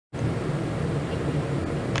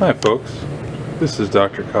Hi folks, this is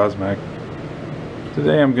Dr. Cosmac.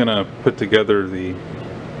 Today I'm going to put together the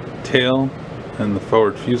tail and the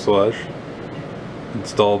forward fuselage,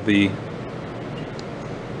 install the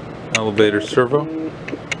elevator servo,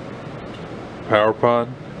 power pod,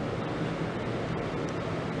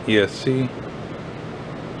 ESC,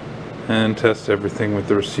 and test everything with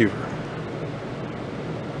the receiver.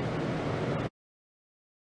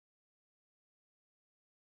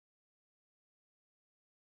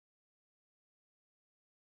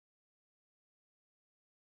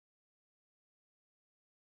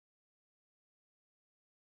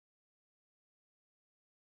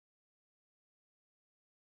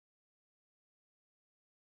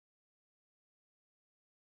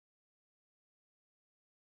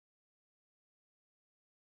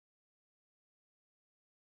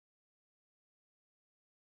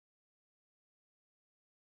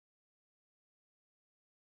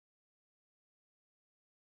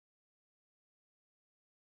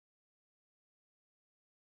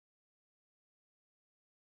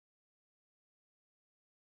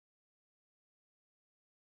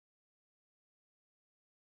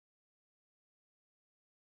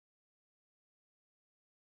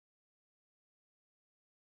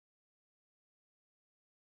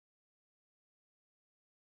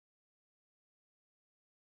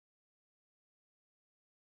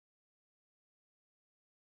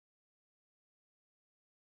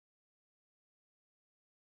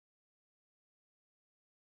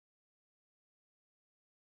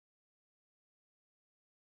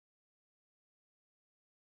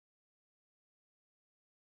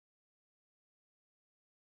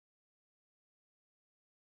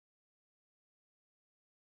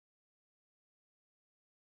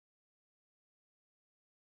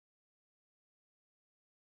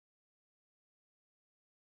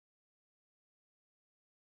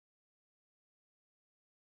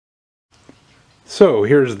 So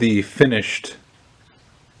here's the finished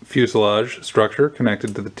fuselage structure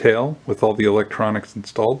connected to the tail with all the electronics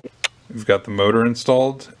installed. We've got the motor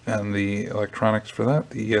installed and the electronics for that,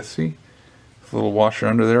 the ESC. A little washer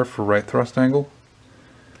under there for right thrust angle.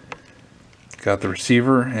 Got the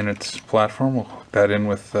receiver and its platform. We'll hook that in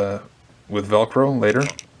with Velcro later.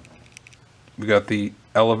 We got the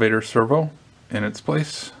elevator servo in its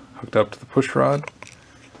place, hooked up to the push rod,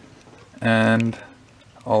 and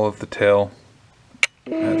all of the tail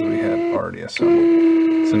as we had already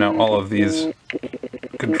assembled. So now all of these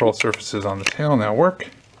control surfaces on the tail now work.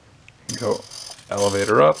 You can go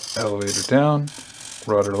elevator up, elevator down,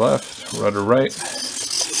 rudder left, rudder right.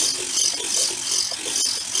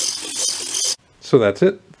 So that's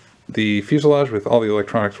it. The fuselage with all the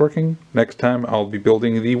electronics working. Next time I'll be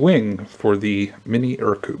building the wing for the Mini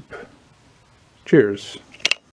Ercoupe. Cheers.